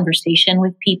 in conversation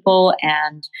with people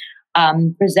and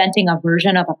presenting a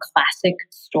version of a classic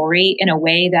story in a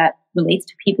way that relates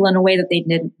to people in a way that they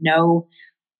didn't know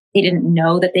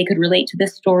that they could relate to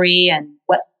this story, and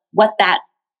what that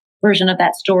version of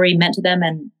that story meant to them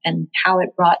and how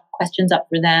it brought questions up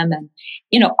for them. And,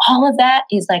 all of that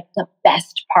is like the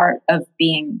best part of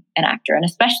being an actor, and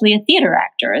especially a theater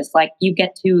actor, is like you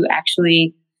get to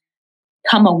actually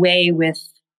come away with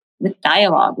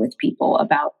dialogue with people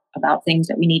about things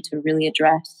that we need to really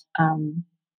address. And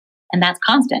that's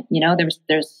constant.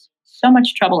 There's so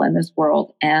much trouble in this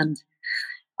world, and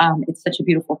it's such a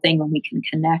beautiful thing when we can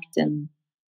connect and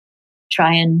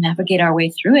try and navigate our way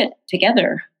through it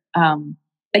together.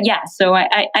 But yeah, so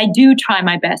I do try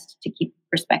my best to keep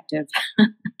perspective.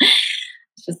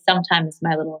 It's just sometimes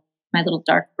my little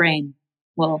dark brain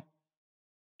will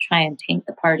try and taint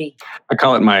the party. I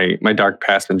call it my dark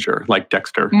passenger, like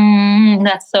Dexter.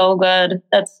 That's so good.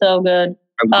 That's so good.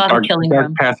 Dark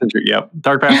room. Passenger. Yep.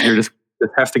 Dark passenger just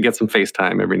has to get some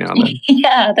FaceTime every now and then.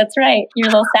 Yeah, that's right. You're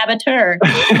a little saboteur.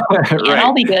 Right. And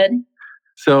I'll be good.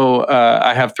 So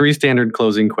I have 3 standard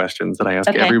closing questions that I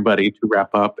ask everybody to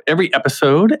wrap up every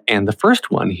episode. And the first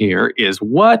one here is,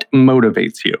 what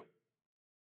motivates you?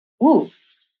 Ooh.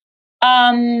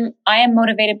 I am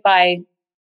motivated by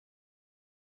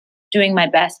doing my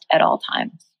best at all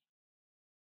times.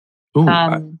 Ooh,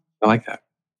 I like that.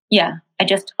 Yeah. I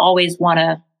just always want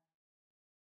to,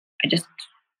 I just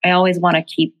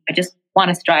want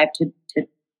to strive to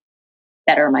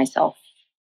better myself.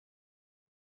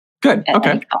 Good.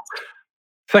 Okay.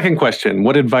 Second question.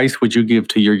 What advice would you give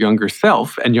to your younger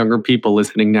self and younger people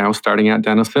listening now, starting out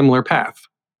down a similar path?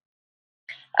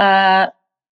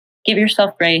 Give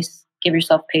yourself grace. Give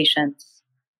yourself patience.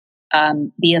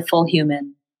 Be a full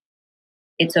human.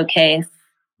 It's okay if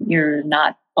you're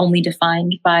not only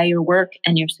defined by your work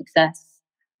and your success,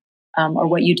 or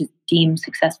what you deem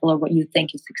successful or what you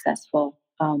think is successful.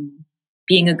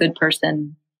 Being a good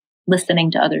person,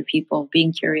 listening to other people,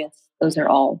 being curious. Those are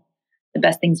all the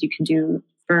best things you can do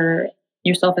for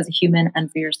yourself as a human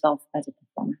and for yourself as a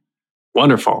performer.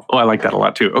 Wonderful. Oh, I like that a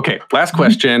lot too. Okay, last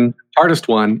question. Hardest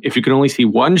one. If you could only see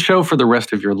one show for the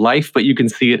rest of your life, but you can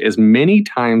see it as many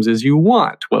times as you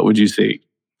want, what would you see?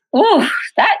 Ooh,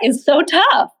 that is so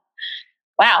tough.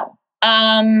 Wow.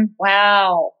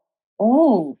 Wow.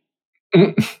 Ooh.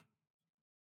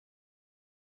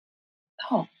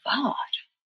 Oh, God.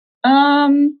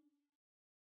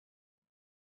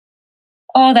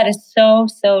 Oh, that is so,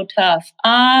 so tough.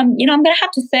 I'm going to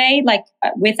have to say, like,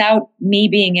 without me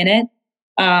being in it,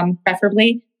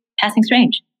 preferably Passing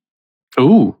Strange.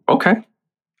 Ooh, okay.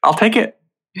 I'll take it.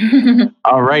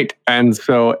 All right. And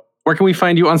so where can we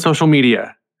find you on social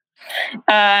media?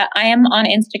 I am on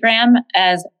Instagram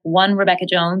as One Rebecca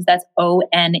Jones. That's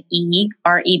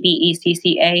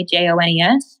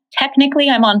ONEREBECCAJONES. Technically,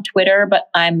 I'm on Twitter, but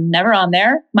I'm never on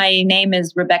there. My name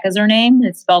is Rebecca Zername.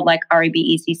 It's spelled like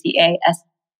REBECCASERNAME.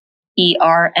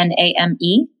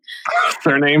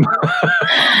 Surname.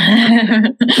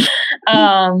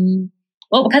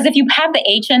 Well, because if you have the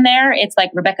H in there, it's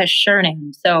like Rebecca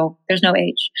Surname. So there's no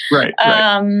H. Right.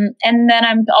 And then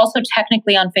I'm also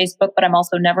technically on Facebook, but I'm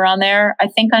also never on there. I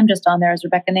think I'm just on there as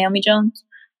Rebecca Naomi Jones.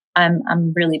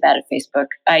 I'm really bad at Facebook.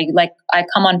 I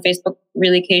come on Facebook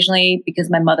really occasionally because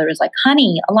my mother is like,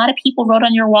 honey, a lot of people wrote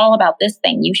on your wall about this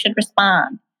thing. You should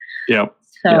respond. Yep.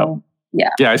 So, yeah.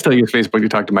 Yeah, I still use Facebook to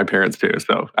talk to my parents too.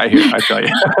 So I tell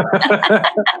you.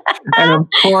 And of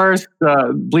course,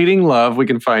 Bleeding Love, we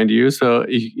can find you. So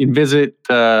you can visit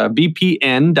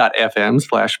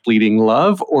bpn.fm/Bleeding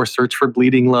Love or search for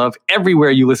Bleeding Love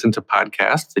everywhere you listen to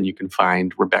podcasts. And you can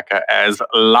find Rebecca as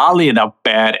Lolly the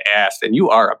Badass. And you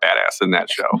are a badass in that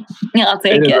show. I'll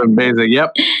take it. It is amazing.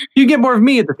 Yep. You can get more of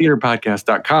me at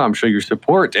thetheaterpodcast.com. Show your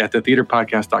support at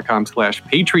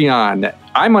thetheaterpodcast.com/Patreon.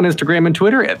 I'm on Instagram and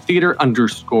Twitter at theater_podcast.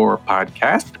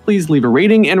 Please leave a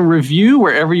rating and a review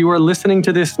wherever you are listening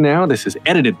to this now. This is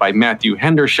edited by Matthew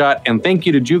Hendershot. And thank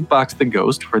you to Jukebox the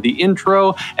Ghost for the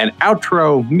intro and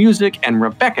outro music. And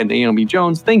Rebecca Naomi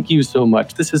Jones, thank you so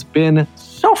much. This has been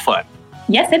so fun.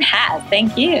 Yes, it has.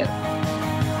 Thank you.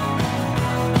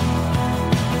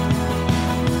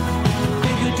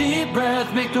 Take a deep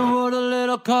breath, make the world a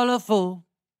little colorful.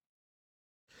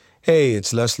 Hey,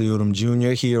 it's Leslie Odom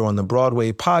Jr. here on the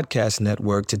Broadway Podcast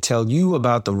Network to tell you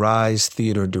about the Rise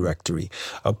Theater Directory,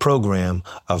 a program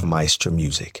of Maestro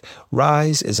Music.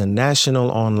 Rise is a national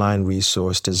online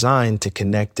resource designed to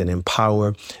connect and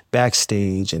empower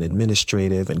backstage and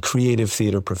administrative and creative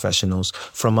theater professionals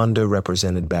from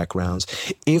underrepresented backgrounds.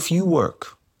 If you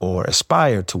work or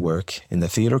aspire to work in the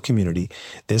theater community,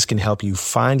 this can help you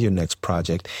find your next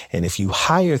project. And if you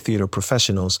hire theater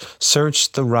professionals,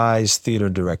 search the Rise Theater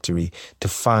Directory to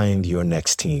find your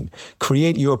next team.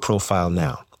 Create your profile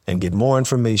now and get more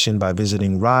information by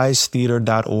visiting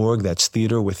risetheater.org. That's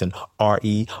theater with an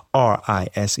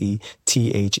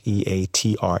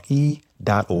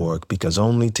RERISETHEATRE.org, because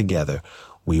only together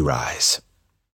we rise.